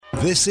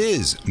This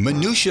is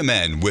Minutia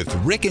Men with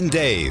Rick and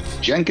Dave.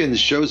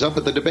 Jenkins shows up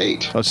at the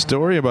debate. A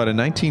story about a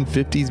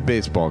 1950s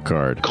baseball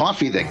card.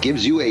 Coffee that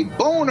gives you a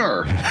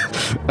boner.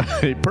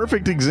 A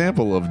perfect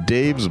example of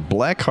Dave's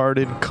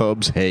black-hearted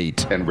Cubs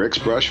hate. And Rick's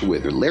brush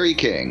with Larry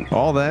King.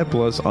 All that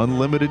plus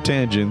unlimited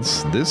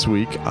tangents this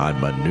week on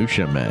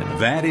Minutia Men.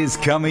 That is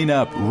coming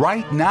up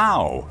right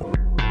now.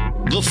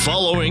 The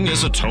following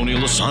is a Tony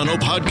Lasano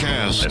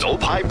podcast, an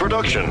Opie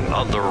production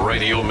on the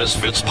Radio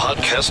Misfits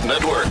Podcast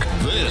Network.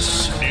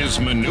 This is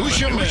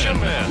Minutia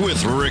Men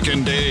with Rick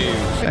and Dave.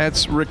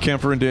 That's Rick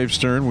Kemper and Dave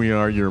Stern. We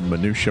are your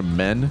Minutia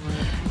Men.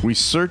 We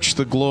search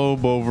the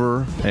globe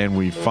over and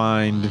we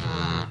find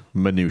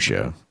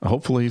minutia.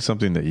 Hopefully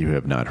something that you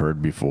have not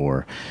heard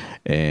before.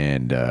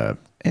 And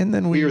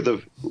then we are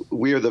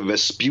the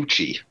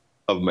Vespucci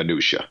of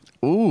minutia.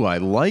 Ooh, I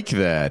like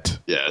that.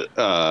 Yeah.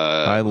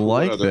 I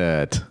like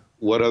that.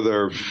 What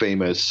other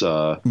famous...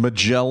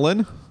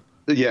 Magellan?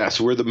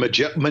 Yes, we're the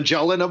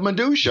Magellan of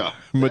minutia.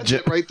 That's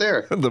it right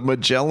there. The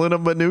Magellan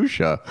of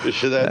minutia.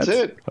 That's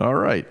it. All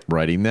right,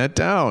 writing that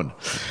down.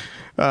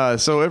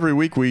 So every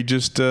week we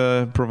just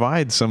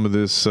provide some of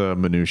this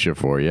minutia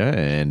for you,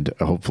 and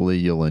hopefully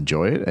you'll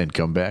enjoy it and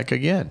come back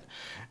again.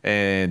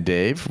 And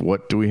Dave,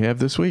 what do we have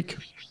this week?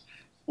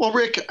 Well,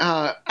 Rick,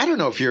 I don't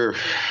know if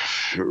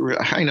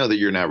I know that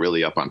you're not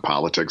really up on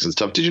politics and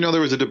stuff. Did you know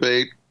there was a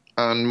debate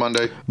on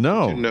Monday?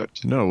 No.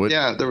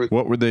 Yeah, there was.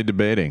 What were they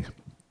debating?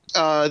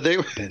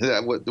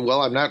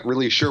 Well, I'm not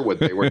really sure what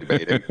they were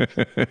debating.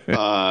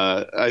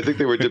 I think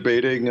they were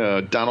debating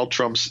Donald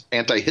Trump's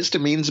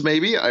antihistamines,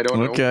 maybe. I don't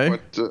know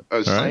what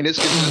a sinus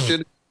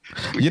condition.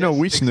 You know,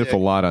 we sniff a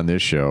lot on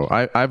this show.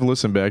 I've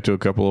listened back to a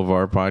couple of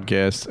our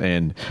podcasts,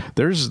 and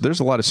there's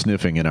a lot of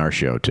sniffing in our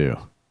show too.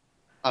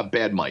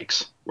 Bad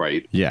mics,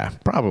 right? Yeah,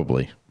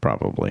 probably.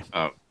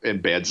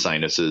 And bad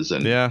sinuses,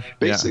 and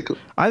basically,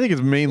 I think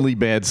it's mainly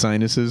bad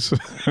sinuses.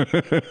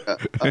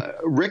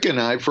 Rick and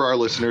I, for our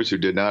listeners who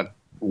didn't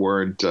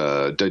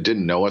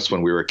know us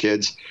when we were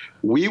kids,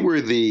 we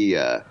were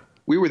the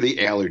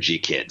allergy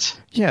kids.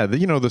 Yeah,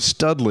 the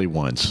Studley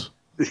ones.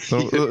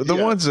 The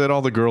ones that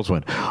all the girls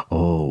went,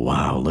 oh,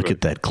 wow, look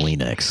at that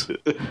Kleenex.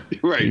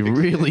 Right. He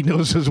really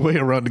knows his way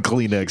around the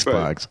Kleenex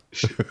box.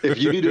 If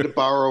you needed to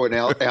borrow an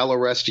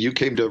Alarest, you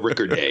came to Rick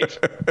or Dave.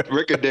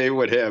 Rick and Dave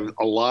would have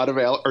a lot of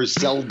or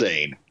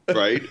Seldane,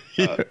 right?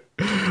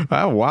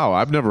 Oh, wow.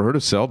 I've never heard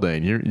of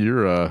Seldane.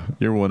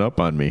 You're one up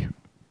on me.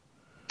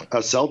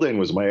 Seldane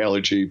was my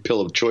allergy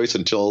pill of choice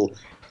until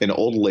an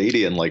old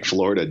lady in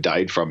Florida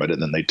died from it, and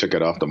then they took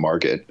it off the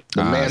market.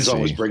 The man's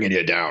always bringing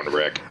you down,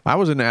 Rick. I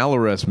was an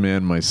Alarest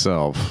man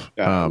myself,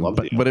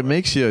 but it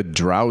makes you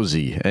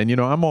drowsy, and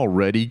I'm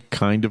already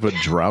kind of a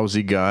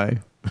drowsy guy,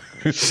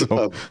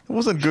 so it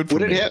wasn't good for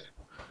me.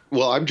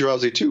 Well, I'm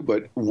drowsy too,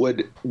 but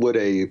would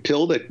a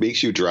pill that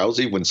makes you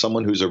drowsy when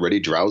someone who's already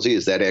drowsy,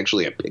 is that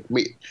actually a pick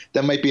me?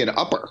 That might be an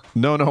upper.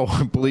 No,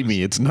 believe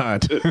me, it's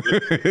not.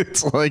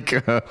 It's like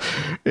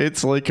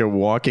a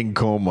walking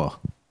coma.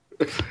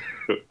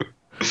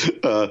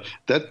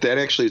 That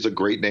actually is a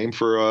great name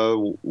for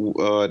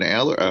an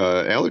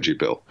allergy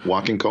pill,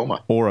 walking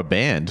coma, or a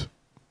band.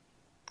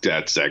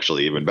 That's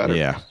actually even better.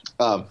 Yeah.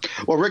 Well,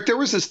 Rick, there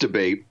was this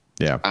debate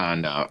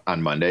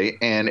on Monday,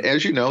 and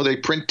as you know, they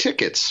print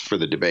tickets for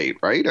the debate,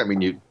 right? I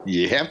mean,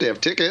 you have to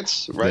have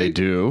tickets, right? They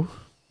do.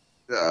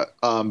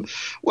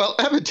 Well,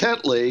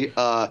 evidently,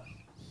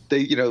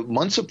 they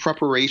months of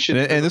preparation,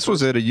 and this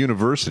was at a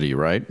university,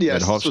 right?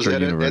 Yes, at Hofstra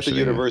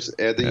University.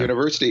 At the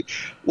university.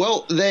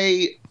 Well,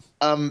 they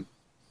made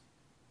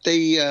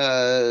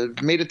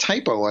a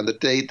typo on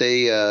that.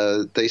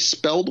 They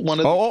spelled one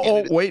of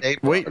the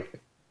wait.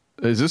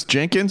 Is this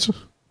Jenkins?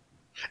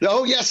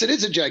 Oh, yes, it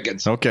is a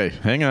Jenkins. Okay,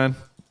 hang on.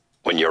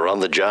 When you're on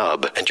the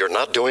job and you're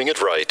not doing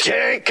it right.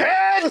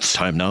 Jenkins!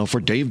 Time now for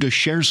Dave to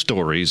share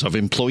stories of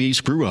employee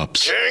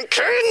screw-ups.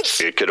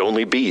 Jenkins! It could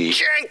only be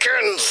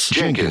Jenkins!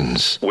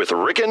 Jenkins with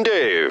Rick and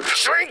Dave.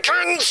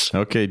 Jenkins!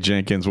 Okay,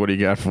 Jenkins, what do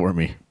you got for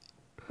me?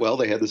 Well,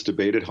 they had this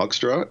debate at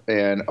Hofstra,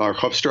 and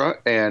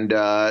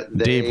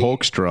Dave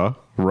Hoekstra,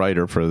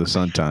 writer for the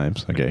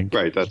Sun-Times. Okay,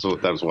 right.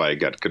 That was why I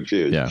got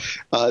confused. Yeah,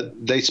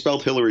 they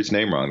spelled Hillary's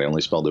name wrong. They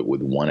only spelled it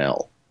with one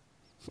L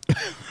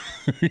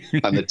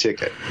on the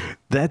ticket.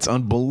 That's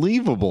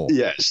unbelievable.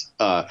 Yes.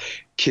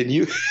 Can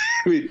you?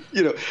 I mean,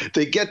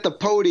 they get the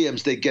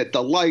podiums, they get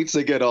the lights,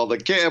 they get all the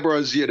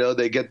cameras.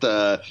 They get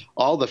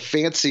all the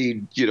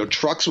fancy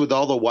trucks with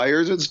all the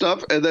wires and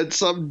stuff, and then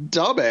some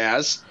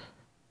dumbass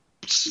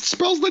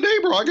spells her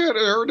name wrong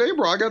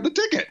on the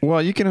ticket.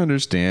 Well, you can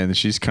understand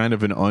she's kind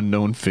of an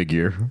unknown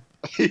figure.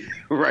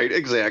 Right,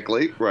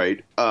 exactly.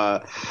 Right.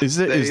 Is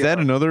that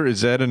another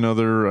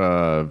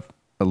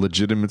a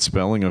legitimate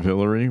spelling of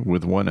Hillary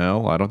with one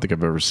L? I don't think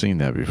I've ever seen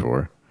that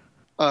before.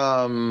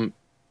 I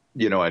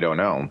don't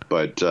know,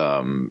 but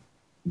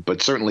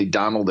certainly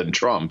Donald and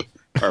Trump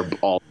are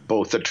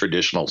both the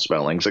traditional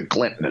spellings, and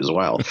Clinton as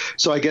well.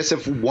 So I guess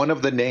if one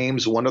of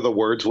the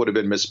words would have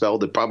been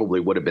misspelled, it probably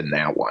would have been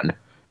that one.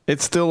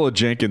 It's still a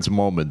Jenkins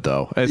moment,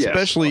 though,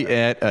 especially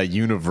at a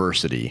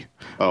university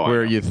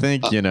where you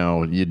think,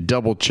 you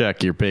double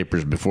check your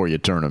papers before you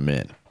turn them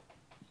in.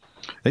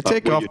 They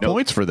take off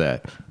points for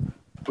that.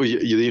 Well,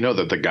 you know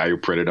that the guy who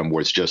printed them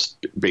was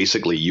just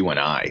basically you and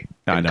I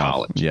in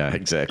college. Yeah,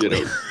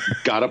 exactly.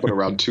 Got up at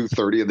around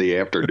 2:30 in the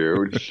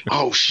afternoon.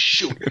 Oh,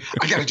 shoot.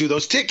 I got to do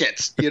those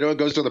tickets.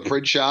 Goes to the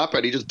print shop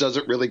and he just does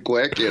it really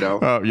quick,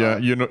 Oh, yeah.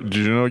 Did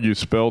you know you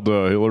spelled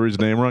Hillary's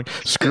name wrong?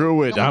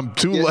 Screw it. I'm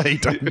too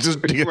late. I'm just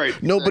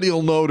nobody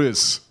will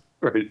notice.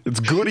 Right. It's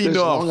good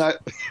enough.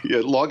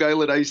 Long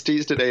Island iced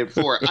teas today at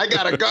 4. I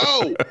got to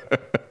go.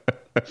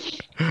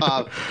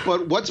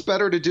 But what's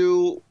better to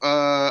do?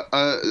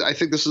 I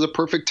think this is a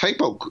perfect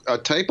typo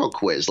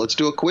quiz. Let's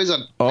do a quiz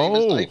on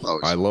famous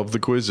typos. I love the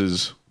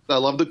quizzes. I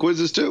love the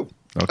quizzes too.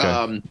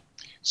 Okay.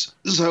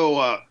 So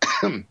I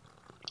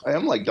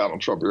am like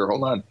Donald Trump here.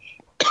 Hold on.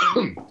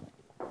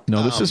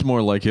 No, this is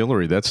more like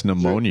Hillary. That's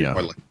pneumonia.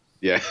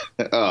 Yeah.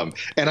 And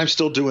I'm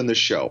still doing this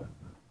show.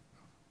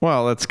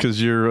 Well, that's because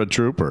you're a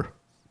trooper.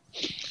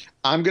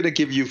 I'm going to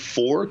give you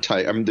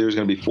there's going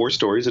to be 4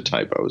 stories of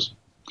typos.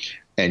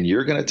 And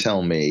you're going to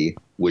tell me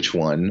which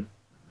one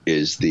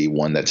is the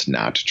one that's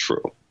not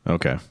true.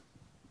 Okay.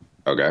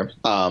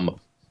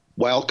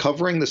 While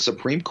covering the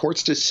Supreme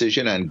Court's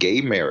decision on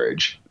gay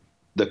marriage,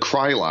 the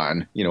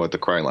Krylon, you know what the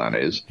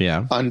Krylon is?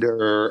 Yeah.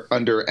 Under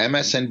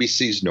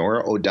MSNBC's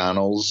Nora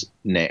O'Donnell's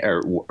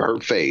her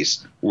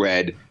face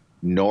read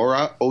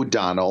Nora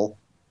O'Donnell,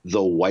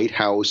 the White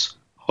House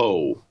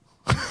hoe.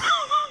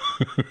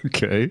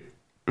 Okay.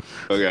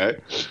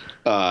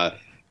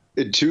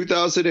 In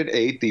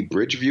 2008, the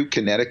Bridgeview,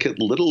 Connecticut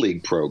Little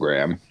League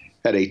program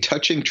had a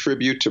touching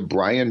tribute to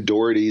Brian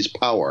Doherty's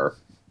power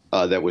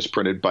that was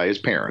printed by his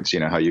parents.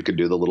 You know how you could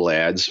do the little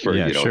ads for,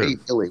 sure. Hey,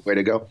 Billy, way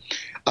to go.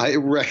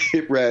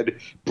 It read,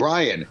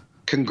 Brian,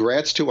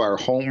 congrats to our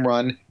home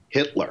run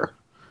Hitler.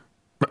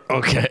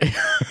 Okay.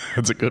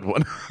 That's a good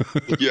one.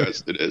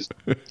 Yes, it is.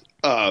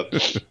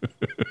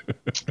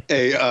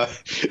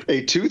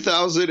 A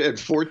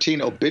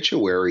 2014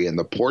 obituary in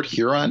the Port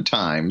Huron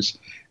Times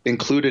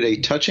included a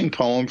touching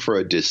poem for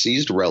a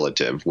deceased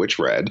relative, which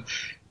read,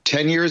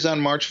 10 years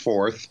on March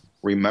 4th,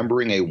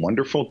 remembering a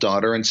wonderful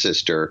daughter and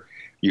sister,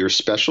 your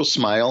special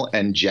smile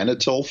and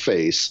genital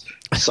face,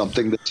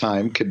 something that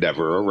time could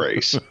never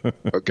erase.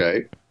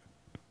 Okay.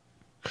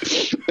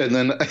 And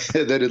then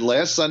in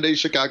last Sunday's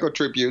Chicago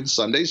Tribune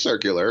Sunday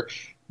Circular,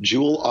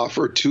 Jewel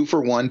offered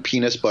 2-for-1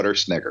 penis butter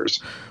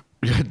Snickers.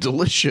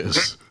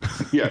 Delicious.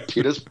 Yeah,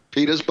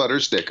 penis butter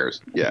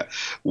Snickers. Yeah.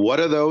 One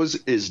of those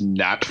is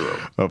not true.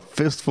 A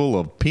fistful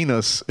of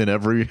penis in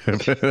every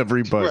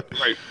bite.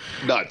 Right.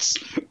 Nuts.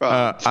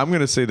 I'm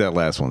going to say that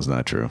last one's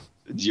not true.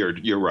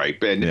 You're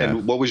right.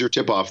 And what was your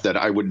tip off that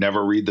I would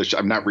never read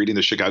I'm not reading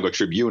the Chicago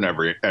Tribune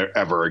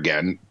ever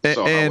again.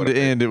 So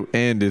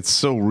and it's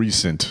so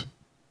recent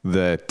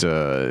that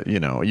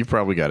you've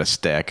probably got a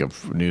stack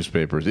of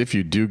newspapers. If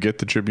you do get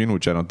the Tribune,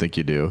 which I don't think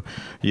you do,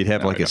 you'd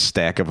have a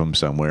stack of them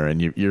somewhere,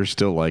 and you're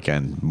still like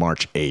on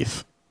March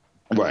 8th.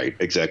 Right,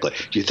 exactly.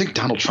 Do you think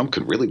Donald Trump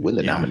could really win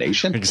the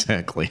nomination?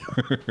 Exactly.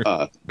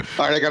 All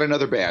right, I got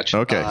another batch.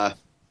 Okay.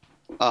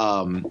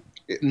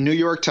 New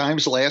York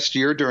Times last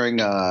year during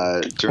Wait,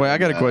 I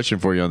got a question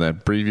for you on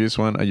that previous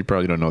one. You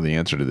probably don't know the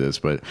answer to this,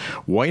 but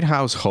White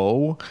House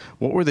hoe,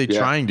 what were they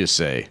trying to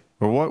say?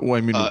 Or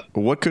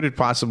what could it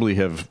possibly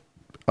have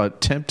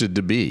attempted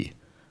to be?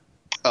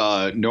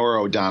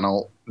 Nora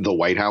O'Donnell, the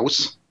White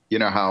House. You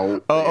know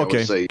how? Oh,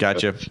 okay. Say,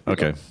 gotcha.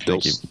 Okay.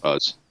 Thank you. All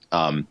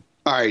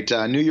right.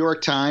 New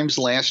York Times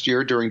last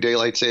year during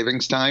daylight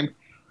savings time,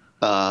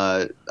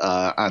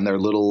 on their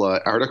little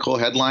article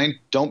headline,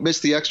 "Don't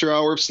miss the extra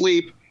hour of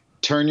sleep.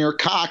 Turn your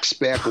cocks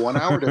back 1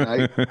 hour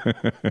tonight."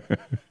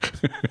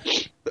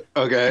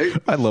 Okay.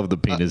 I love the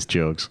penis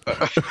jokes.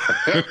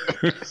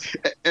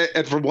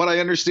 And from what I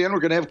understand,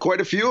 we're going to have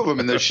quite a few of them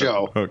in this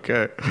show.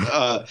 Okay.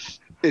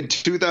 In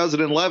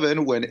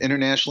 2011, when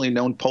internationally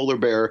known polar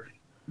bear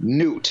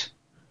Newt,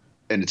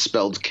 and it's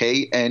spelled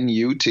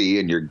K-N-U-T,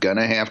 and you're going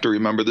to have to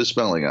remember the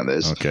spelling on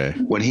this. Okay.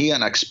 When he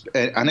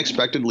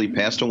unexpectedly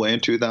passed away in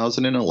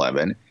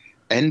 2011,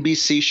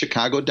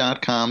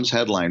 NBCChicago.com's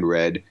headline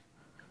read,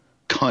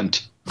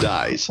 "Cunt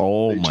dies."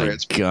 Oh, my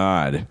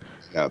God.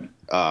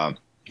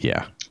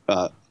 Yeah.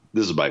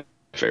 This is my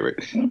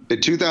favorite.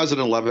 In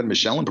 2011,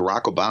 Michelle and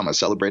Barack Obama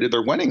celebrated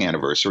their wedding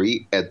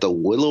anniversary at the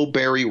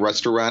Willowberry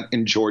restaurant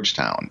in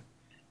Georgetown.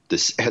 The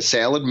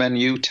salad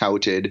menu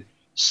touted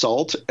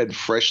salt and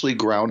freshly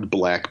ground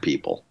black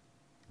people.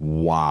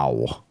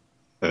 Wow.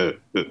 And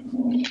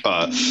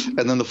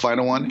then the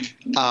final one.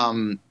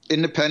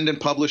 Independent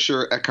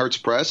publisher Eckhart's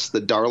Press, the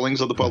darlings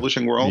of the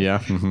publishing world. Yeah.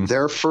 Mm-hmm.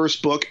 Their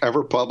first book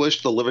ever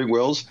published, The Living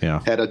Wills,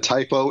 had a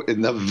typo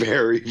in the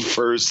very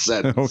first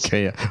sentence.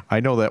 Okay. I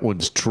know that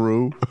one's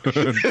true,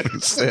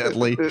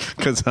 sadly,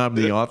 because I'm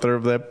the author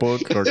of that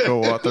book or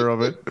co-author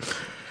of it.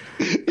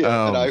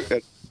 Yeah,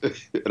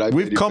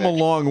 we've come a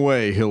long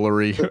way,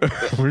 Hillary.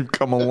 We've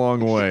come a long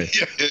way.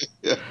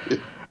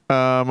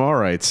 All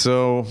right.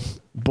 So,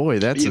 boy,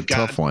 that's a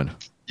tough one.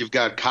 You've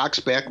got cocks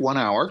back 1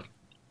 hour.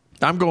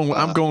 I'm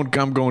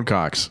going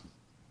Cox.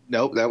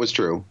 Nope, that was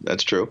true.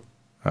 That's true.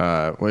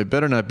 Well, it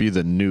better not be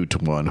the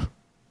Newt one.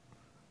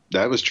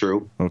 That was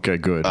true. Okay,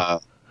 good.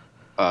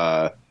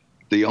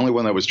 The only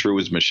one that was true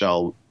was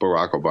Michelle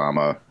Barack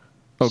Obama.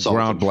 Oh,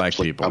 ground black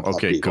people.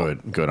 Okay, good.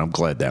 I'm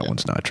glad that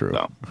one's not true.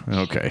 No.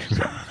 Okay.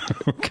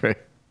 Okay.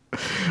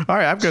 All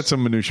right, I've got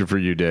some minutia for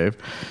you, Dave.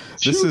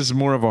 This is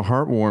more of a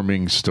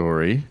heartwarming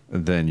story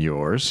than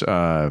yours.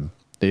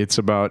 It's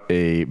about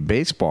a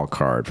baseball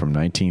card from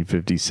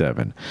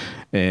 1957,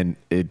 and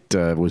it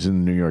was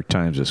in the New York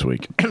Times this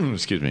week.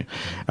 Excuse me.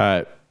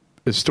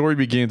 The story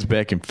begins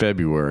back in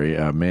February.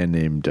 A man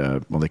named,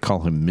 they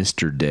call him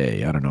Mr.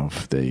 Day. I don't know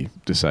if they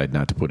decide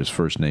not to put his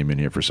first name in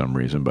here for some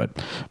reason, but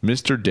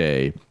Mr.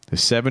 Day, a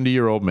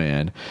 70-year-old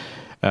man,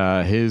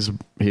 his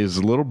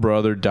little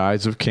brother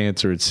dies of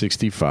cancer at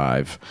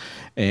 65,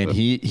 and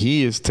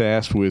he is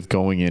tasked with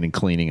going in and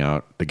cleaning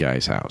out the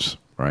guy's house,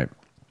 right?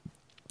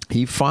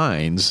 He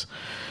finds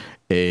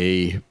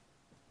a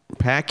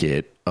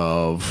packet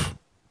of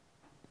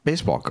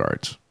baseball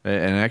cards.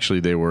 And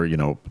actually, they were,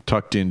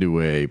 tucked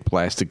into a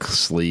plastic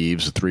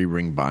sleeves,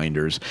 3-ring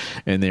binders,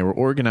 and they were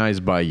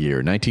organized by year,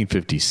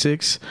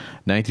 1956,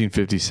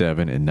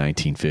 1957, and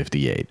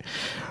 1958.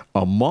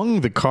 Among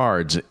the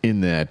cards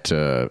in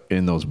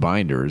those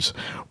binders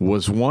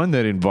was one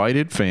that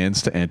invited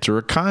fans to enter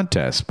a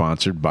contest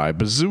sponsored by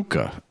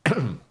Bazooka.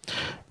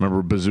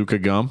 Remember Bazooka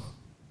Gum?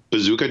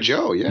 Bazooka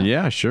Joe, yeah.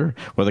 Yeah, sure.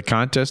 Well, the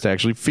contest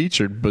actually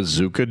featured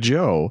Bazooka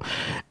Joe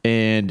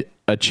and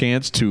a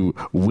chance to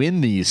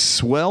win these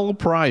swell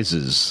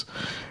prizes,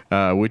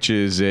 which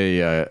is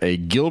a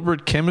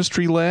Gilbert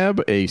Chemistry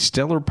Lab, a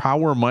Stellar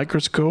Power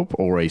Microscope,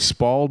 or a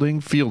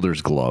Spalding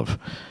Fielder's Glove.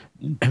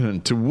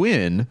 To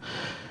win,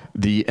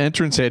 the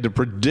entrants had to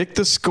predict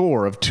the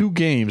score of 2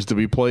 games to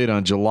be played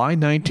on July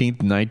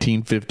 19th,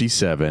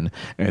 1957,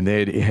 and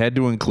they had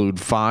to include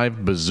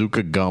 5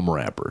 Bazooka Gum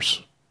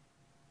wrappers.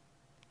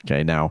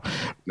 Okay, now,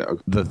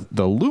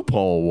 the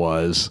loophole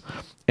was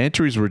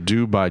entries were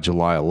due by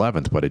July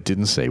 11th, but it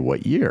didn't say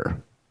what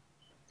year.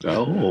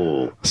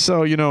 Oh.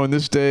 So, in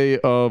this day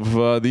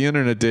of the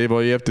internet, Dave,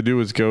 all you have to do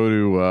is go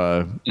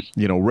to,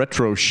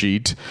 Retro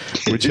Sheet,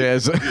 which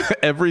has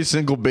every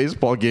single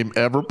baseball game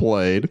ever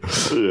played.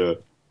 Yeah.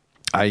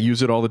 I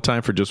use it all the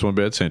time for Just One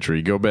Bad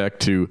Century. Go back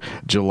to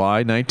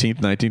July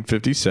 19th,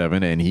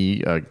 1957, and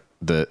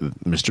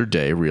Mr.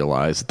 Day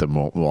realized that the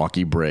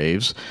Milwaukee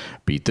Braves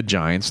beat the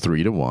Giants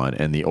 3-1,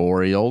 and the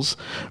Orioles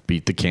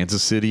beat the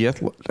Kansas City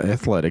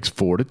Athletics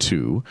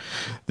 4-2.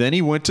 Then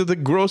he went to the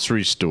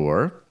grocery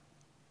store,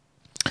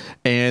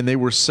 and they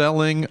were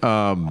selling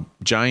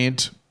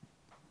giant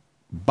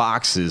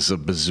boxes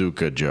of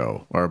Bazooka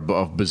Joe or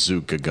of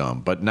Bazooka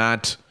Gum, but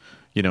not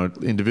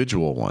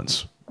individual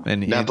ones.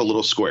 And not the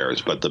little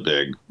squares, but the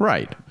big.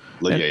 Right.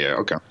 Yeah,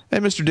 okay.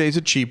 And Mr. Day's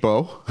a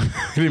cheapo.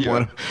 He didn't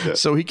want to,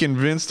 so he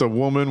convinced a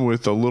woman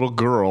with a little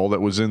girl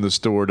that was in the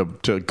store to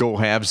go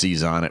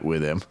halvesies on it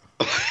with him.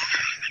 I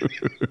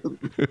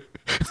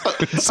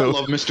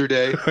love Mr.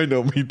 Day. I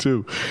know, me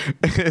too.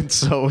 And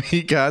so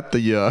he got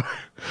the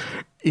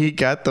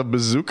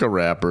bazooka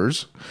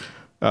wrappers,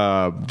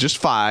 just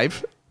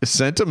 5,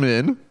 sent them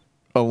in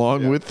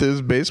along with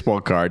his baseball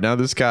card. Now,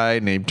 this guy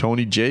named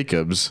Tony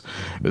Jacobs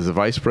is the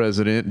vice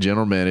president,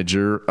 general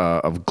manager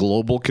of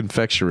Global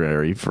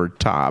Confectionery for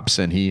Topps,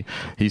 and he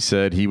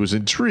said he was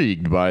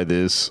intrigued by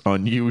this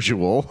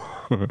unusual,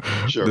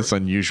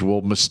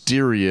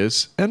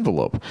 mysterious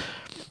envelope.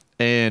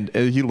 And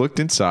he looked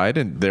inside,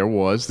 and there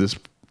was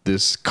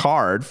this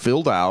card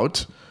filled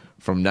out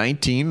from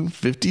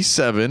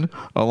 1957,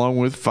 along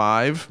with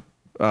 5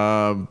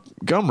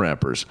 gum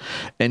wrappers.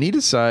 And he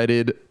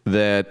decided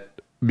that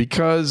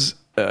because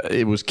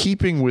it was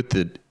keeping with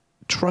the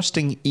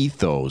trusting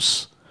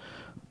ethos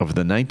of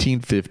the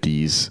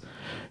 1950s,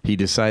 he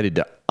decided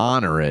to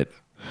honor it,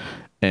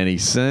 and he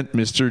sent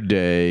Mr.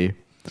 Day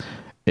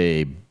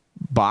a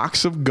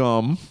box of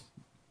gum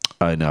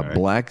and a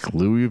black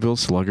Louisville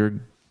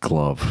Slugger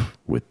glove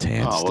with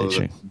tan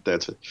stitching.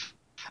 That's it.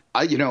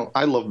 I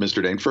love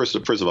Mr. Day. And first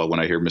of all,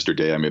 when I hear Mr.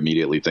 Day, I'm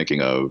immediately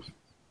thinking of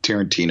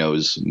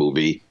Tarantino's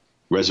movie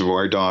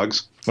Reservoir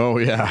Dogs. Oh,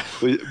 yeah.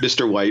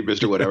 Mr. White,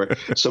 Mr. whatever.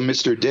 So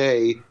Mr.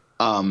 Day,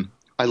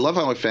 I love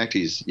how, in fact,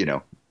 he's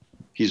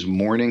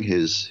mourning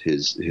his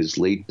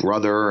late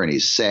brother, and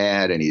he's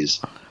sad, and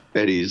he's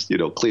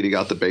cleaning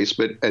out the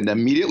basement. And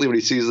immediately when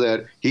he sees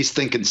that, he's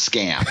thinking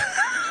scam.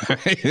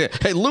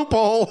 Hey,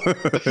 loophole.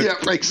 Yeah,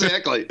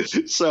 exactly.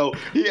 So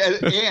he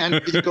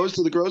goes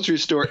to the grocery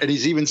store, and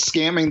he's even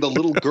scamming the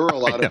little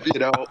girl out of,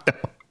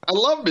 I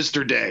love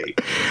Mr. Day.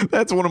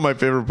 That's one of my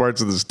favorite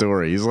parts of the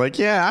story. He's like,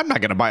 yeah, I'm not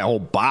going to buy a whole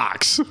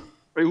box.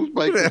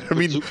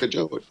 Bazooka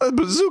Joe.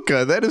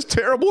 Bazooka, that is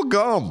terrible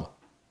gum.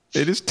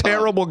 It is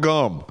terrible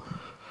gum.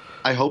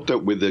 I hope that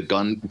with the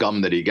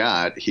gum that he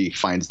got, he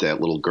finds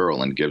that little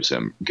girl and gives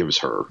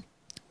her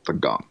the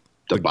gum,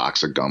 the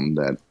box of gum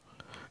that.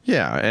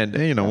 Yeah, and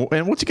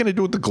what's he going to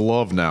do with the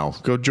glove now?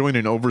 Go join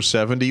an over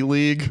 70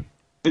 league?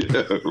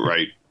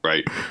 Right.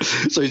 Right.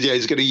 So yeah,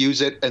 he's going to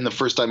use it, and the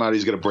first time out,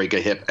 he's going to break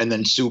a hip, and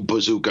then sue the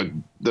bazooka.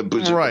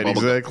 Right,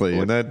 exactly.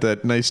 And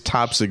that nice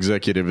Tops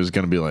executive is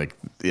going to be like,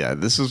 yeah,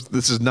 this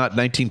is not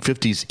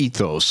 1950s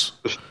ethos.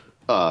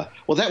 Well,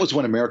 that was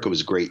when America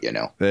was great, you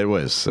know. It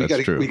was.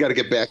 That's true. We got to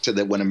get back to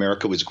that when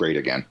America was great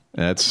again.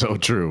 That's so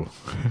true.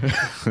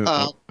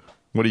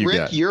 What do you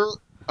got? Rick,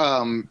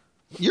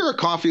 you're a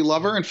coffee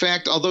lover. In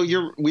fact,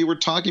 although we were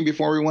talking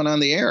before we went on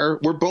the air,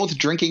 we're both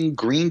drinking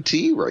green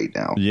tea right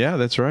now. Yeah,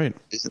 that's right.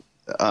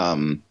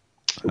 I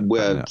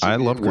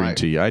love green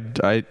tea.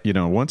 I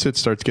once it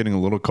starts getting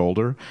a little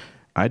colder,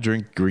 I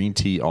drink green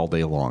tea all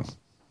day long.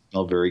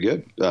 Oh, very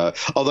good.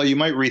 Although you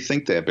might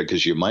rethink that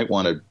because you might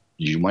want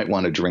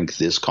to drink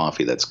this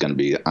coffee that's going to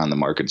be on the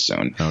market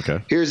soon. Okay.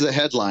 Here's the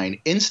headline: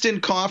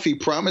 Instant coffee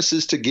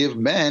promises to give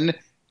men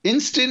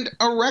instant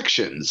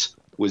erections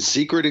with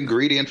secret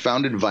ingredient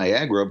found in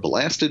Viagra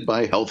blasted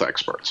by health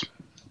experts.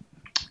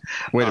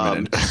 Wait a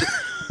minute.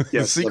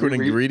 The secret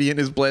ingredient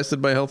is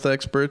blasted by health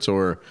experts,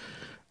 or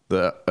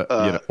the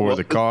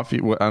the coffee?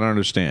 I don't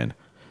understand.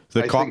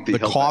 The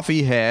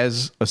coffee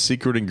has a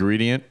secret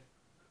ingredient.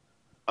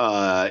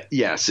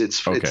 Yes,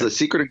 it's a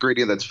secret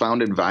ingredient that's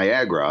found in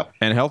Viagra,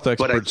 and health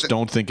experts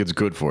don't think it's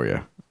good for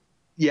you.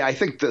 Yeah, I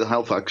think the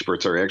health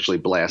experts are actually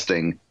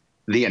blasting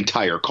the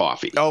entire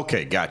coffee.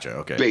 Okay, gotcha.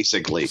 Okay,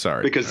 basically,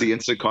 because the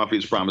instant coffee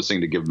is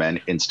promising to give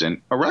men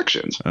instant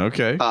erections.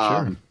 Okay,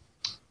 sure.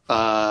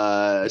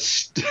 I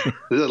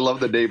love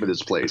the name of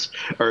this place,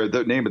 or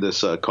the name of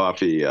this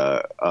coffee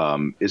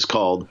is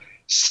called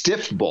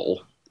Stiff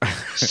Bull.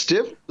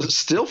 Stiff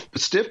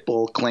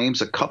Bull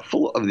claims a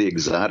cupful of the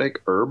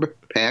exotic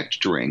herb-packed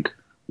drink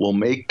will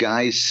make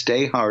guys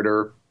stay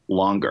harder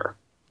longer.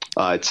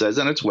 It says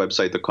on its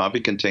website the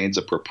coffee contains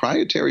a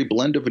proprietary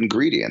blend of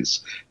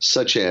ingredients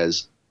such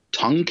as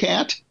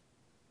tungcat,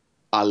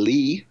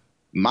 ali,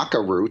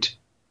 maca root,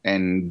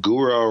 and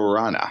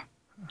guarana.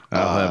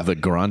 I'll have the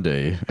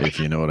grande, if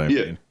you know what I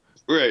mean.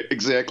 Right,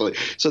 exactly.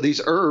 So these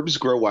herbs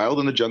grow wild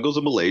in the jungles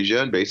of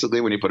Malaysia, and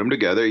basically when you put them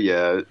together,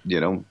 you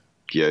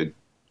get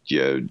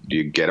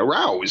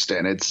aroused,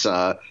 and it's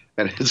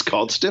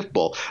called Stiff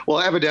Bull. Well,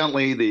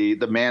 evidently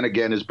the man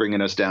again is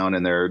bringing us down,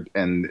 and they're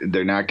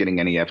not getting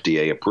any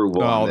FDA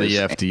approval. Oh, the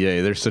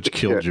FDA, they're such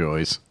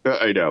killjoys.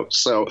 I know.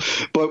 So,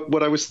 but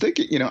what I was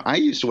thinking,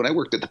 when I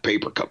worked at the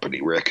paper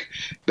company, Rick,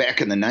 back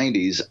in the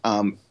 90s,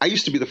 I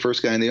used to be the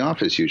first guy in the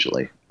office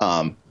usually.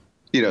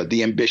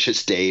 The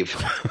ambitious Dave.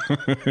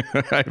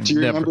 Do you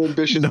remember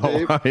ambitious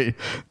Dave?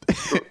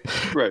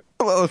 Right.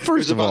 Well,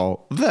 first of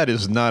all, that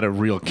is not a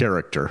real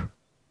character.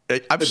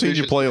 I've seen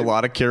you play a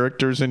lot of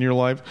characters in your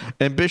life.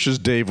 Ambitious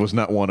Dave was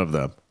not one of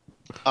them.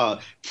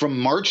 From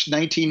March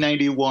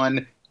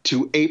 1991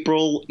 to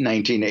April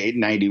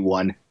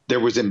 1991, there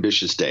was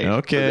Ambitious Dave.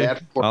 Okay,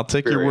 I'll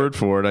take your word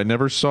for it. I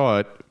never saw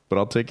it, but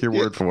I'll take your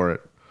word for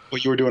it. Well,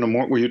 were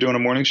you doing a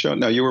morning show?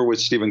 No, you were with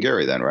Stephen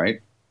Gary then,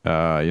 right?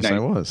 Yes, I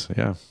was.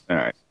 Yeah. All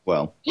right.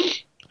 Well,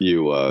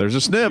 you. There's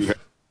a sniff.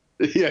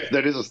 Yeah,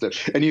 that is a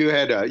sniff. And you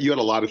had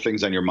a lot of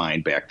things on your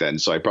mind back then,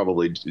 so I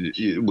probably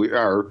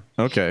our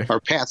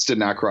paths did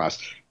not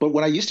cross. But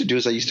what I used to do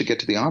is I used to get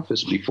to the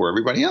office before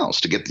everybody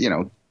else to get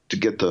the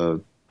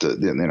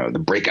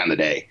break on the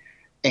day,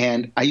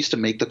 and I used to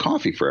make the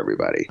coffee for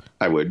everybody.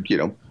 I would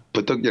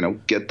put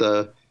get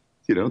the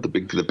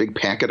big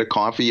packet of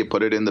coffee. You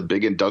put it in the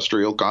big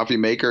industrial coffee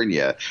maker, and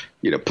you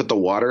put the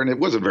water in. It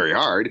wasn't very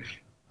hard.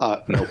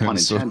 No pun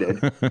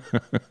intended.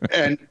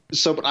 And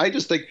so, but I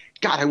just think,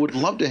 God, I would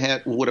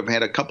have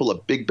had a couple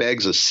of big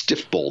bags of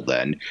Stiff Bull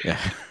then. Yeah.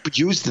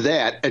 Used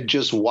that and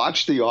just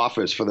watch The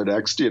Office for the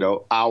next,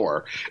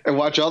 hour and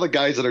watch all the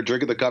guys that are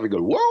drinking the coffee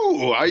go,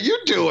 whoa, how you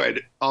doing?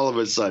 All of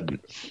a sudden.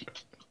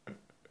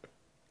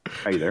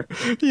 Are you there?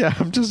 Yeah,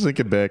 I'm just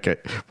thinking back.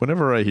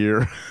 Whenever I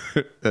hear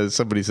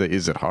somebody say,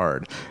 is it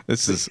hard?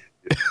 This is...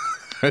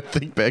 I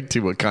think back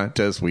to a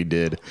contest we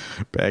did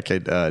back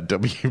at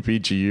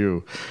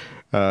WPGU.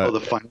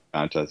 The final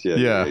contest,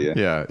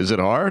 yeah. Is it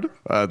hard?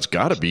 It's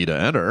got to be to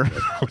enter.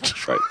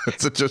 Right.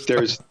 That's a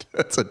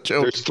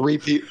joke.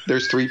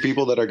 There's three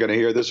people that are going to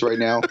hear this right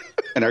now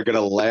and are going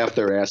to laugh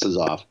their asses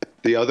off.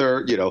 The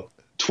other,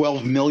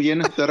 12 million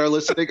that are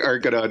listening are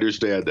going to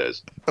understand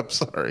this. I'm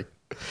sorry.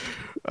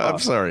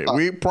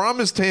 We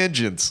promised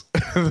tangents.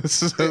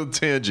 This is a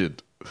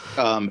tangent.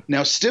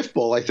 Now, Stiff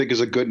Bull, I think, is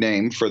a good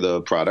name for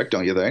the product,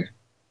 don't you think?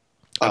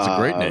 That's a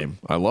great name.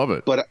 I love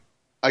it. But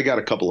I got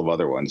a couple of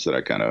other ones that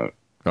I kind of...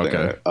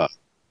 Okay.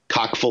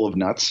 Cock Full of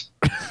Nuts.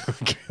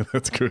 Okay,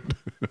 that's good.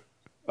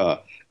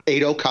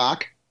 Ado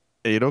Cock.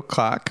 Ado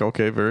Cock.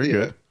 Okay, very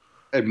good.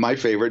 And my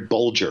favorite,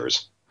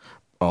 Bulgers.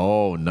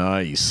 Oh,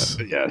 nice.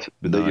 Nice.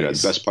 The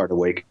best part of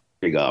waking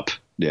up.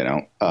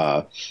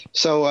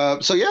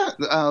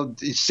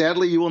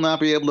 Sadly, you will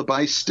not be able to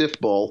buy Stiff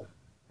Bull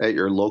at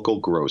your local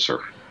grocer.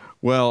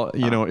 Well,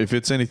 if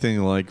it's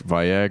anything like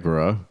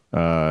Viagra,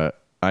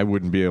 I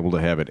wouldn't be able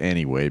to have it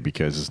anyway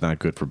because it's not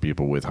good for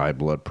people with high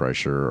blood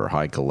pressure or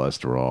high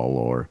cholesterol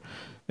or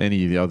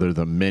any other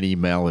the many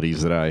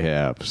maladies that I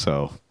have.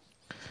 So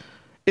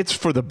it's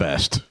for the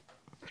best.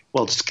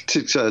 Well,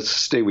 to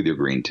stay with your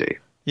green tea.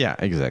 Yeah,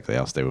 exactly.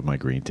 I'll stay with my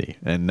green tea.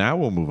 And now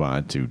we'll move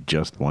on to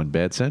Just One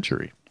Bad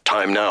Century.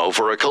 Time now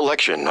for a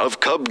collection of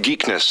Cub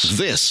geekness.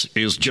 This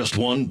is Just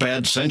One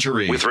Bad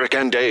Century with Rick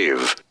and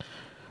Dave.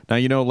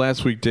 Now,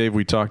 last week, Dave,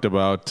 we talked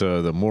about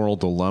the moral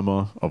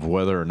dilemma of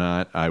whether or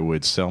not I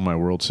would sell my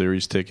World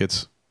Series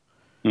tickets.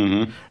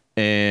 Mm-hmm.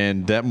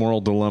 And that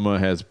moral dilemma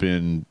has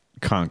been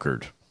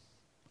conquered.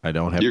 I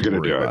don't have to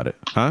worry about it.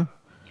 Huh?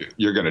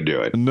 You're going to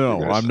do it.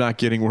 No, I'm not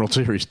getting World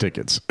Series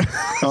tickets.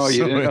 Oh,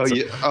 you didn't?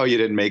 You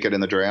didn't make it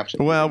in the draft?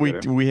 Well,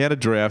 we had a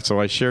draft, so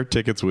I shared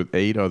tickets with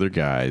 8 other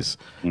guys.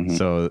 Mm-hmm.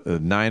 So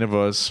 9 of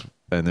us,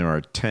 and there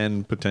are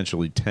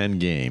potentially 10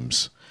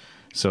 games.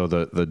 So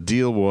the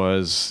deal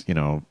was,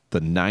 the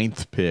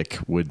 9th pick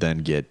would then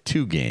get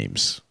 2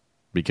 games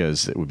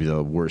because it would be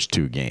the worst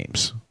 2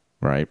 games,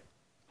 right?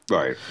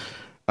 Right.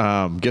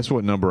 Guess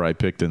what number I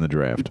picked in the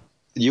draft?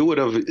 You would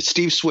have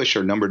Steve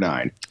Swisher, number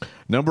 9.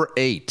 Number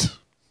 8.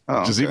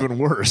 Which is even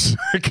worse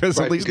because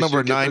at least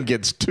number 9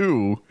 gets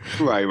 2.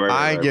 Right.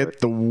 I get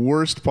the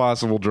worst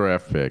possible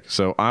draft pick.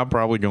 So I'm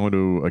probably going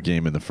to a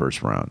game in the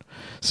first round.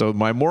 So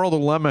my moral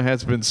dilemma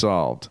has been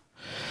solved.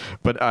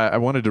 But I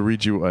wanted to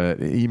read you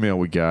an email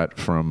we got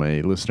from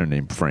a listener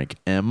named Frank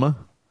M.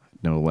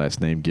 No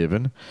last name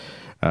given.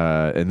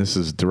 And this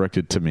is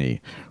directed to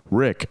me.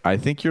 Rick, I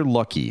think you're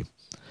lucky.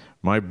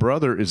 My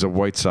brother is a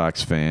White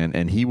Sox fan,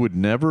 and he would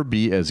never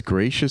be as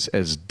gracious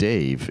as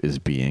Dave is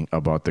being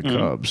about the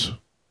Cubs.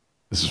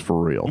 This is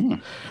for real.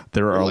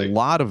 There are a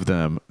lot of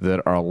them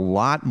that are a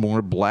lot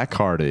more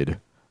black-hearted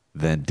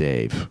than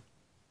Dave.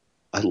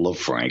 I love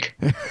Frank.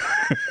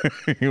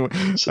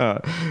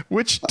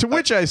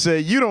 Which I say,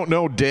 you don't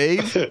know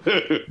Dave.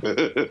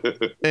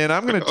 And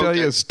I'm going to tell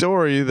you a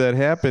story that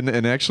happened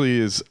and actually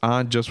is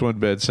on Just One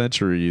Bad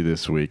Century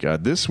this week.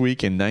 This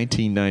week in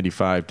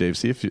 1995, Dave,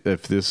 see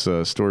if this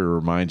story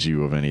reminds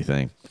you of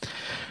anything.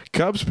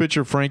 Cubs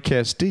pitcher Frank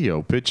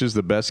Castillo pitches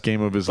the best game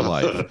of his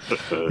life.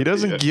 He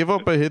doesn't give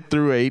up a hit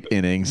through 8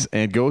 innings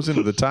and goes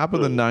into the top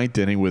of the 9th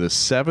inning with a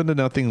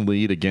 7-0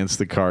 lead against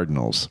the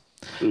Cardinals.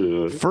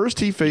 First,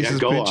 he faces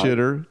pinch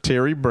hitter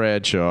Terry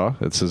Bradshaw.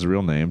 That's his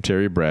real name.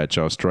 Terry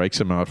Bradshaw strikes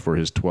him out for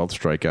his 12th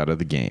strikeout of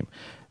the game.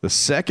 The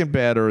second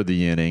batter of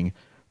the inning,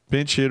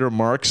 pinch hitter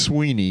Mark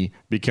Sweeney,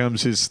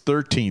 becomes his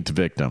 13th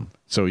victim.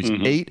 So he's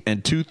 8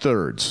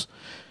 2/3.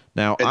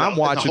 Now, I'm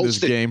watching this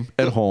game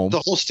at home. The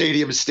whole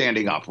stadium is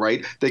standing up,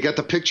 right? They got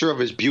the picture of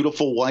his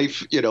beautiful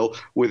wife,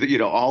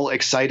 with, all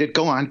excited.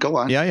 Go on.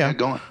 Yeah.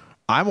 Go on.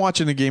 I'm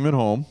watching the game at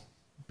home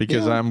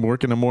because I'm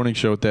working a morning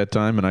show at that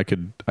time, and I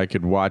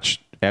could watch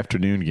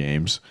afternoon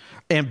games.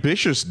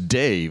 Ambitious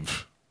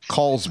Dave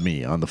calls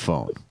me on the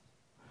phone.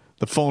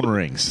 The phone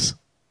rings.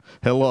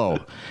 Hello.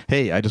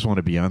 Hey, I just want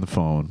to be on the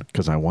phone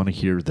because I want to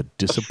hear the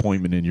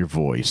disappointment in your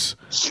voice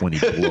when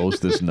he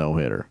blows this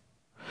no-hitter.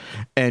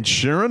 And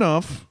sure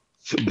enough,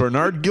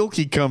 Bernard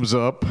Gilkey comes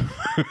up.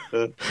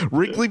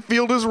 Wrigley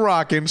Field is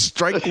rocking.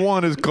 Strike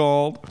 1 is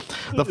called.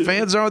 The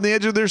fans are on the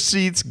edge of their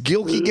seats.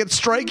 Gilkey gets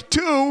strike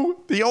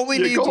 2. He only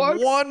needs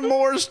one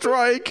more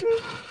strike.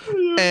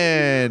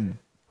 And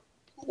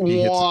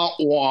he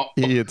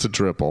hits a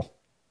triple.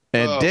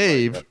 And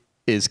Dave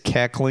is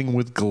cackling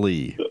with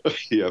glee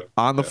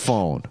on the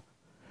phone.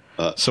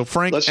 So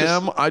Frank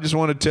M., I just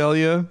want to tell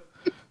you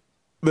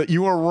that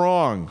you are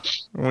wrong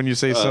when you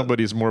say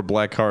somebody's more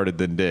black-hearted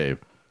than Dave.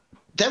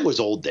 That was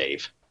old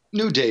Dave.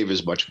 New Dave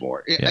is much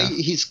more. Yeah.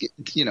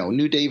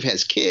 New Dave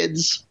has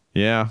kids.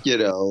 Yeah.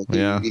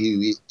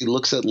 He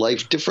looks at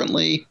life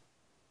differently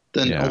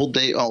than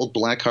old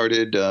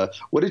black-hearted.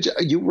 What did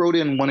you wrote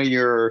in one of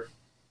your?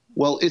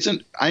 Well,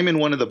 I'm in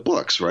one of the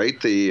books, right?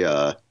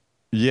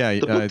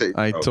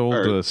 I told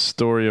a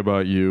story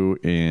about you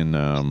in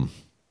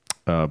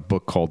a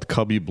book called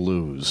Cubby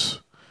Blues.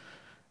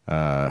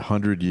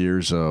 100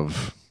 years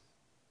of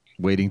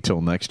waiting till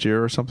next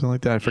year or something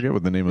like that. I forget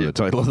what the name of the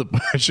title of the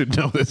book. I should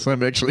know this.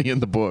 I'm actually in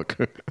the book.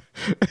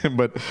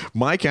 But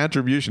my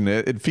contribution,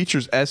 it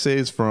features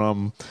essays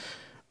from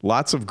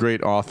lots of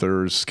great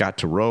authors. Scott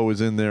Turow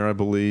is in there, I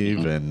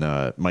believe, and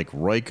Mike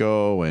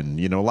Royko, and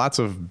lots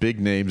of big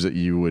names that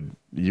you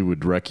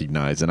would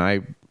recognize. And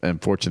I am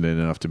fortunate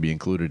enough to be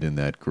included in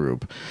that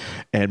group.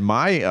 And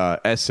my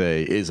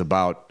essay is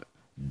about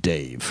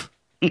Dave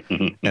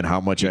and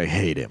how much I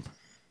hate him.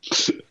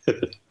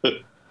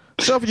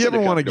 So if you ever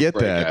want to get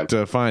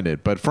that, find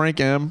it. But Frank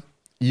M.,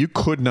 you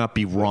could not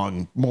be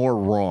more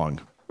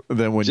wrong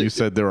than when you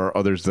said there are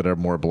others that are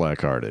more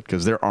black-hearted,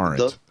 because there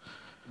aren't.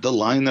 The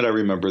line that I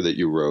remember that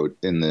you wrote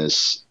in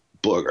this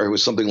book, or it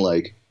was something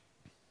like,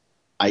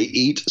 I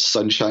eat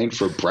sunshine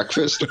for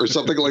breakfast or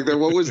something like that.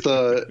 What was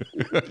the...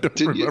 I don't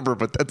remember,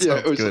 but that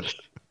sounds good.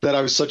 That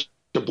I was such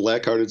a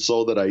black-hearted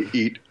soul that I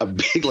eat a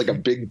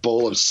big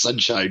bowl of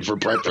sunshine for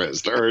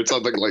breakfast or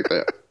something like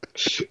that.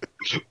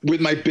 With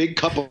my big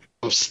cup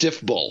of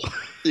stiff bull,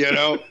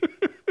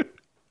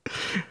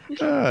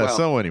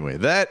 So anyway,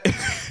 that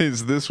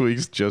is this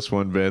week's Just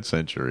One Bad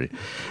Century.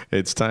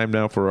 It's time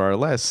now for our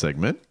last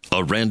segment.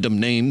 A random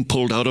name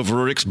pulled out of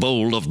Rick's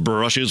bowl of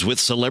brushes with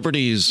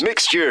celebrities.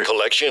 Mixture,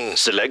 collection,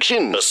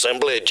 selection,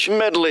 assemblage,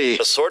 medley,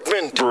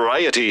 assortment,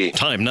 variety.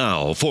 Time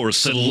now for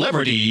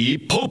Celebrity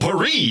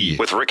Potpourri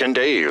with Rick and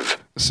Dave.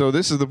 So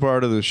this is the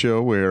part of the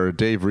show where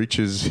Dave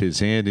reaches his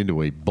hand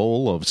into a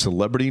bowl of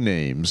celebrity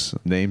names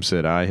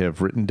that I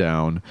have written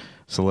down,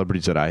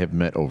 celebrities that I have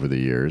met over the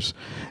years,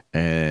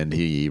 and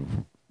he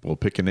will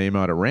pick a name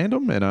out at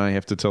random, and I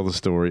have to tell the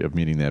story of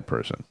meeting that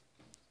person.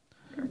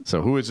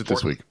 So who is it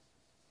this week?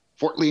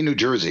 Fort Lee, New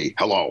Jersey.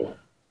 Hello.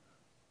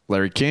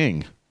 Larry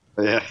King.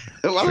 Yeah.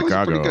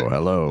 Chicago.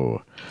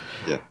 Hello.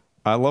 Yeah.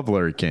 I love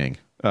Larry King.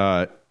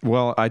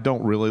 Well, I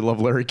don't really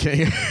love Larry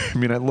King. I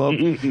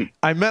mean,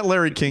 I met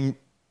Larry King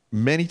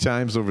many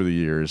times over the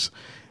years,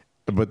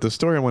 but the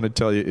story I want to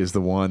tell you is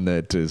the one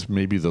that is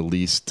maybe the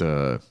least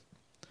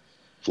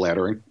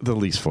flattering. The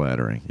least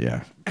flattering,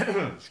 yeah.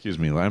 Excuse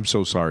me. I'm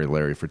so sorry,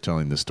 Larry, for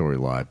telling this story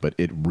live, but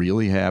it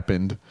really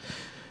happened.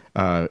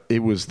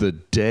 It was the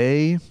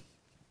day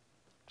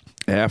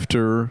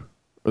after,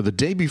 or the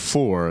day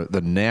before,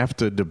 the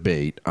NAFTA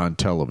debate on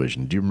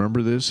television. Do you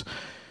remember this?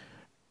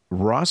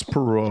 Ross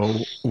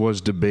Perot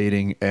was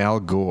debating Al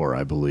Gore,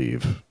 I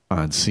believe,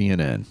 on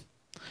CNN.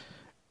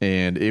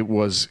 And it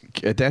was,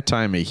 at that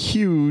time, a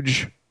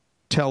huge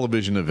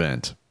television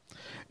event.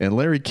 And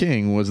Larry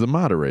King was the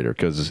moderator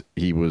because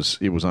it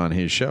was on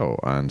his show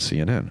on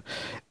CNN.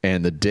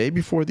 And the day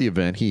before the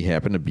event, he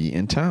happened to be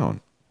in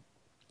town.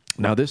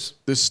 Now, this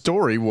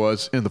story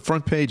was in the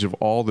front page of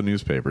all the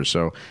newspapers.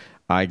 So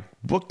I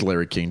booked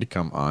Larry King to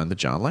come on the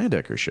John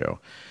Landecker show.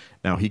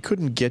 Now, he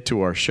couldn't get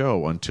to our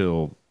show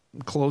until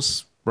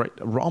almost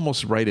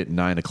right at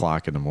 9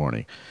 o'clock in the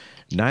morning.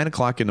 9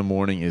 o'clock in the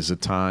morning is a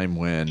time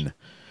when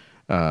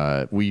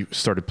we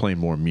started playing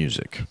more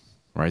music,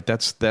 right?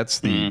 That's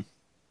the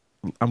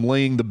I'm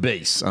laying the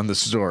base on the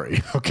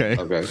story, okay?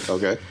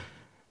 Okay.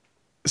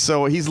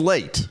 So he's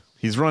late.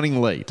 He's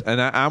running late. And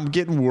I'm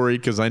getting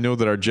worried because I know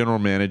that our general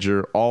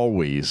manager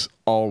always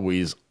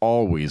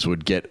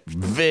would get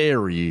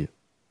very,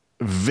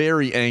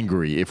 very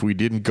angry if we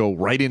didn't go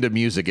right into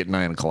music at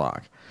 9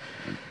 o'clock.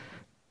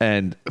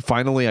 And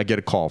finally, I get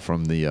a call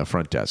from the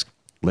front desk.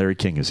 Larry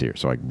King is here.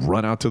 So I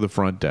run out to the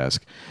front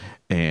desk,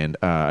 and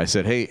I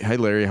said, hey,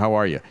 Larry, how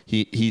are you?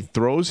 He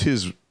throws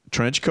his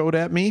trench coat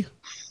at me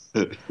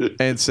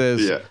and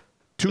says,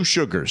 2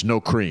 sugars, no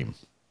cream.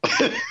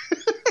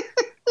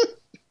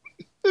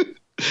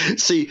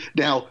 See,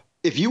 now,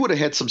 if you would have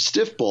had some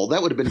Stiff Bull,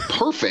 that would have been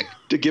perfect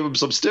to give him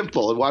some Stiff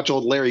Bull and watch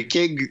old Larry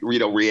King,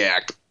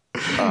 react.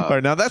 All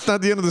right, now that's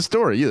not the end of the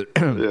story either.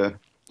 Yeah.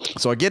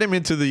 So I get him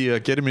into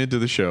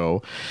the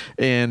show,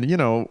 and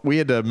we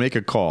had to make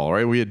a call.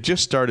 Right, we had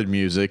just started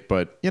music,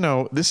 but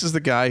this is the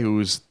guy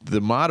who's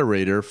the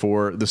moderator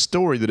for the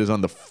story that is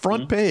on the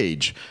front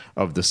page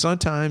of the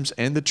Sun-Times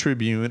and the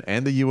Tribune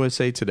and the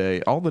USA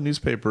Today, all the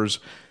newspapers.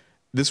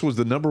 This was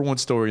the number one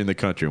story in the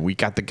country, and we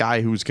got the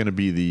guy who's going to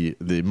be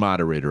the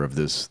moderator of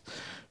this.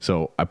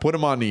 So I put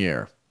him on the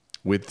air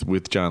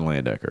with John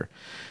Landecker.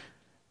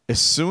 As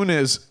soon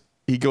as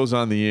he goes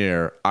on the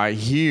air, I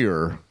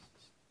hear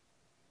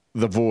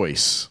the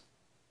voice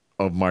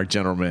of my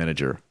general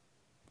manager.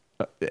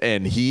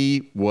 And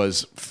he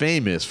was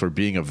famous for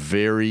being a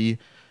very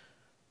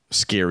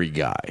scary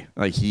guy.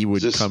 Like, he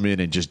would come in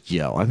and just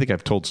yell. I think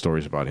I've told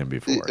stories about him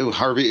before.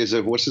 Harvey,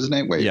 what's his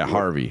name? Wait,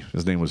 Harvey.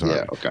 His name was Harvey.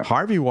 Yeah, okay.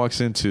 Harvey walks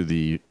into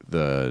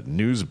the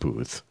news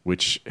booth,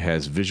 which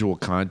has visual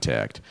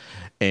contact,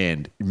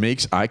 and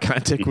makes eye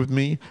contact with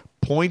me,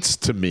 points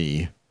to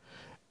me,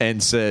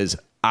 and says,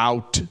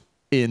 "Out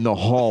in the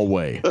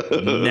hallway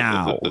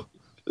now."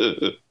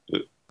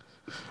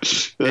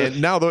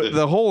 And now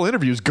the whole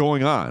interview is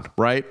going on,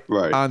 right?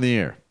 On the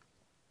air.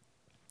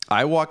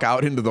 I walk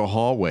out into the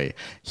hallway.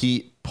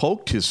 He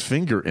poked his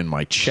finger in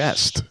my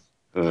chest,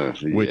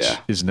 which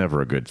is never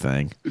a good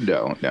thing.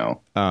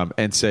 No.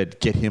 And said,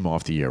 "Get him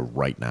off the air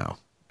right now."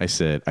 I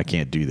said, "I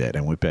can't do that."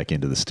 I went back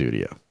into the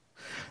studio.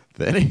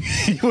 Then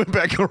he went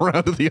back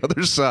around to the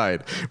other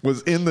side,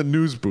 was in the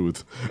news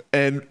booth,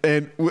 and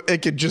I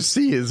could just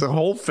see his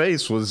whole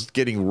face was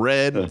getting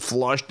red and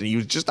flushed, and he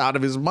was just out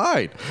of his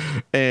mind.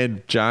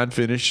 And John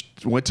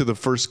went to the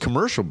first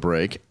commercial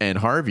break, and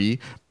Harvey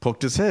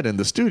poked his head in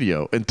the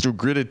studio and through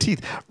gritted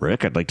teeth,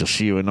 "Rick, I'd like to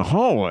see you in the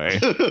hallway."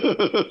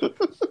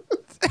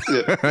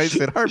 I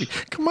said, "Harvey,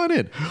 come on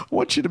in. I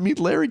want you to meet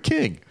Larry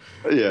King."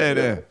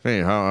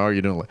 Hey, how are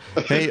you doing?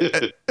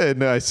 Hey,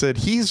 and I said,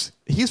 he's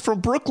from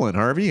Brooklyn,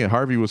 Harvey. And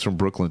Harvey was from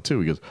Brooklyn too.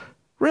 He goes,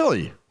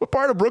 "Really? What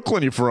part of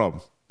Brooklyn are you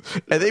from?"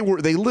 And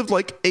they lived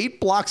like 8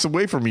 blocks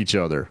away from each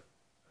other.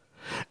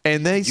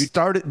 And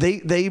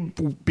they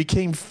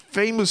became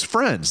famous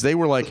friends. They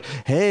were like,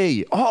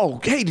 hey,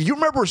 do you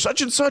remember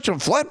such and such on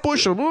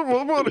Flatbush? And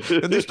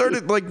they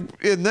started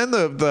and then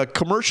the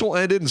commercial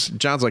ended, and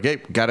John's like,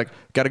 "Hey, gotta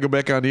go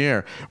back on the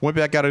air." Went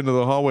back out into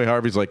the hallway.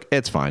 Harvey's like,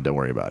 "It's fine, don't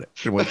worry about it."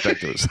 And went back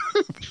to his.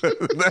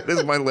 That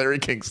is my Larry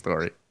King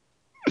story.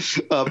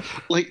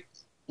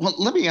 Well,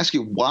 let me ask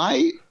you,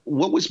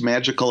 what was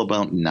magical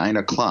about 9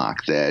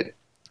 o'clock that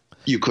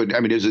you could, I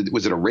mean,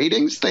 was it a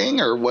ratings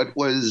thing or what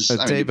was?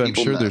 Dave, I'm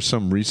sure there's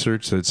some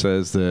research that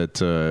says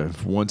that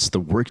once the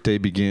workday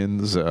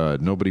begins,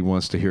 nobody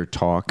wants to hear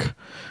talk.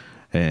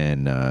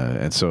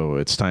 And so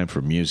it's time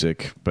for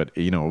music. But,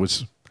 you know,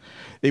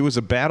 it was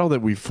a battle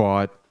that we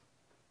fought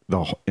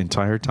the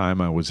entire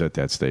time I was at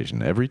that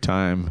station. Every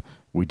time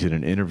we did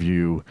an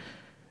interview,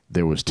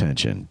 there was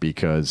tension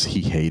because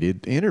he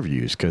hated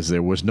interviews because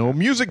there was no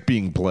music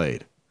being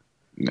played.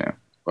 Yeah.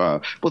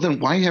 Well, then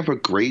why have a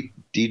great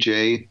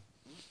DJ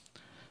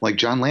like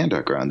John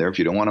Landecker on there if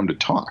you don't want him to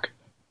talk?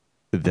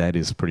 That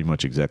is pretty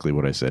much exactly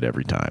what I said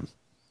every time.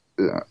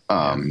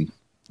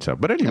 So,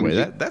 but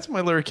anyway, that's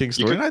my Larry King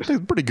story. And I think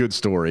it's a pretty good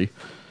story.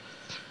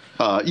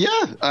 I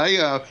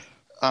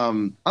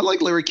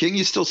like Larry King.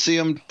 You still see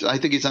him. I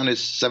think he's on his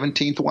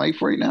 17th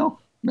wife right now,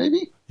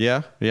 maybe.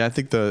 Yeah. I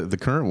think the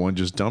current one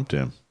just dumped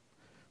him,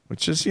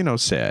 which is, you know,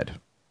 sad.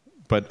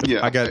 But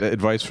I got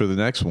advice for the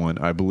next one.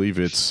 I believe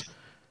it's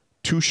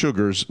 2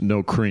 sugars,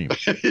 no cream.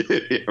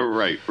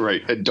 Right.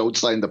 And don't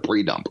sign the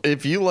pre-dump.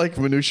 If you like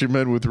Minutia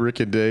Men with Rick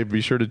and Dave, be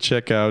sure to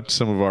check out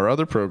some of our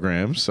other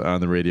programs on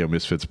the Radio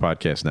Misfits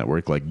Podcast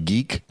Network, like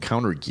Geek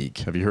Counter Geek.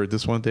 Have you heard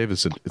this one, Dave?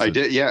 I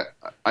did, yeah.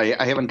 I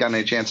haven't gotten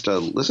a chance to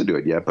listen to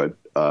it yet, but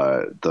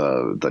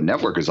the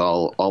network is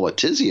all a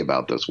tizzy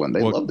about this one.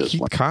 They love this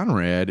one. Keith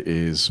Conrad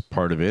is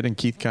part of it, and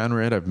Keith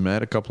Conrad I've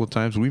met a couple of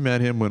times. We met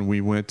him when we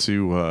went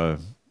to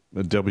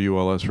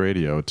WLS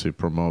Radio to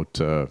promote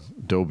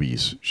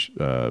Dobie's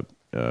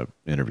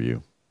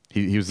interview.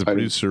 He was the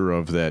producer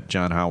of that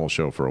John Howell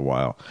show for a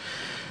while.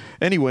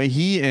 Anyway,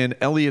 he and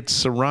Elliot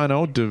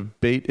Serrano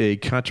debate a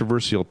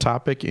controversial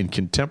topic in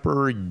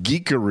contemporary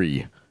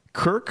geekery: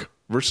 Kirk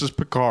versus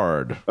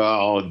Picard.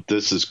 Oh,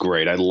 this is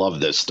great. I love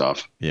this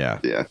stuff.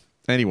 Yeah.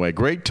 Anyway,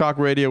 great talk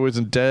radio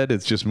isn't dead.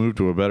 It's just moved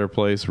to a better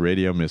place,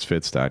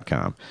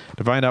 radiomisfits.com.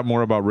 To find out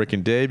more about Rick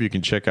and Dave, you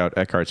can check out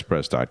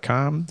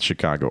eckhartspress.com,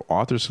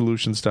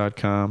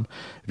 chicagoauthorsolutions.com.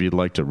 If you'd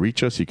like to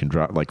reach us, you can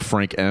drop, like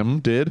Frank M.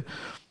 did.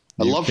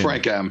 I love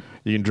Frank M.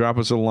 You can drop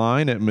us a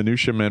line at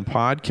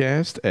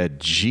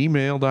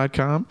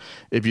minutiamenpodcast@gmail.com.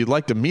 If you'd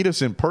like to meet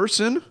us in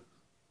person,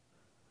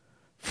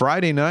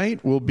 Friday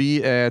night we'll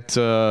be at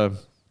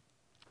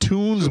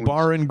Tunes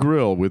Bar and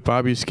Grill with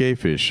Bobby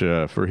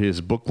Skafish for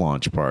his book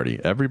launch party.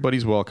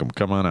 Everybody's welcome.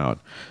 Come on out.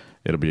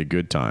 It'll be a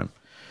good time.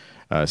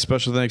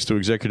 Special thanks to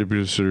executive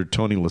producer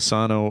Tony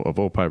Lasano of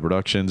Opie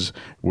Productions.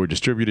 We're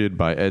distributed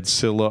by Ed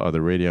Silla of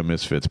the Radio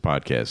Misfits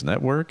Podcast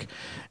Network.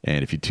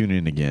 And if you tune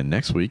in again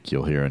next week,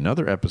 you'll hear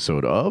another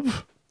episode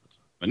of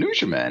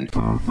Minutia Men.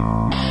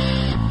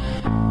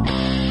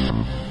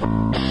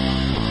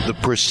 The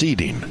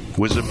preceding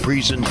was a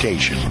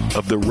presentation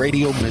of the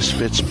Radio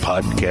Misfits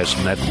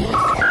Podcast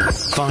Network.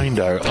 Find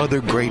our other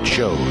great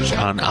shows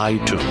on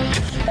iTunes,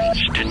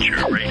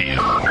 Stitcher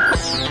Radio,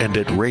 and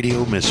at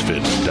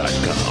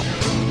RadioMisfits.com.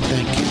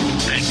 Thank you.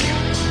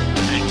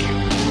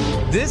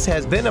 This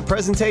has been a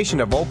presentation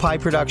of Opie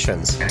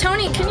Productions.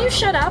 Tony, can you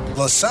shut up?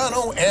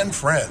 Lasano and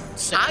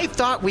Friends. I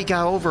thought we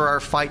got over our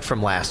fight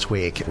from last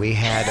week. We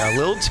had a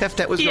little tiff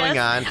that was going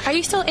on. Are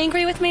you still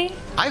angry with me?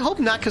 I hope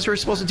not, because we're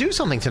supposed to do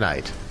something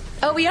tonight.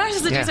 Oh, we are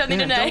supposed to do something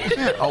tonight.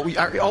 Oh,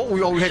 have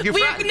you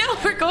forgotten? No,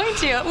 we're going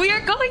to. We are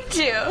going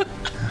to.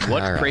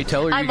 What, pray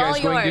tell, are you guys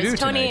going to do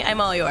Tony, tonight?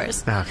 I'm all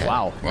yours. Okay.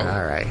 Wow. All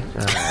right.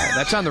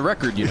 That's on the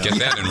record, you know. Get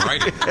that in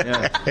writing.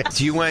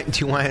 Do you want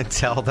to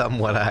tell them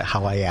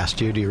how I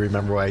asked you? Do you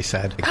remember what I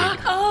said?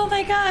 Oh,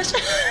 my gosh.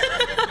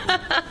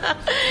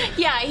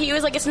 Yeah, he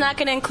was like, it's not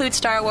going to include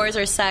Star Wars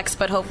or sex,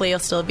 but hopefully it'll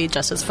still be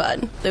just as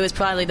fun. It was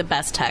probably the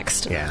best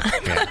text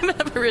I've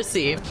ever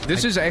received.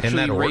 This is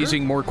actually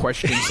raising more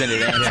questions than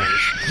it answers.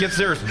 Yes,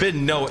 there's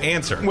been no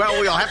answer. Well,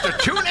 we'll have to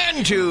tune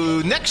in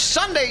to next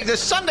Sunday,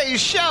 this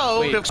Sunday's show.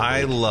 Wait.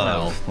 I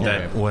love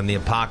that when the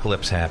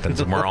apocalypse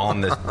happens and we're all in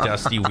this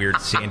dusty,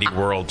 weird, sandy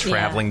world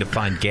traveling to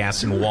find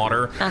gas and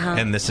water,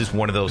 and this is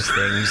one of those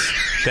things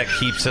that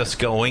keeps us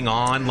going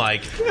on.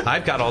 Like,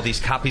 I've got all these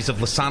copies of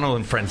Lasano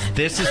and Friends.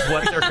 This is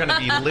what they're going to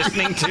be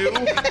listening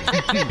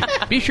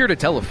to. Be sure to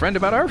tell a friend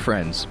about our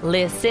friends.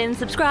 Listen,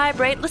 subscribe,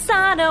 rate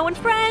Lasano and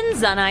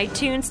Friends on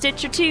iTunes,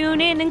 Stitcher,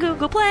 TuneIn, and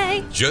Google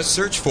Play. Just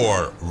search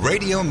for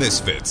Radio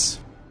Misfits.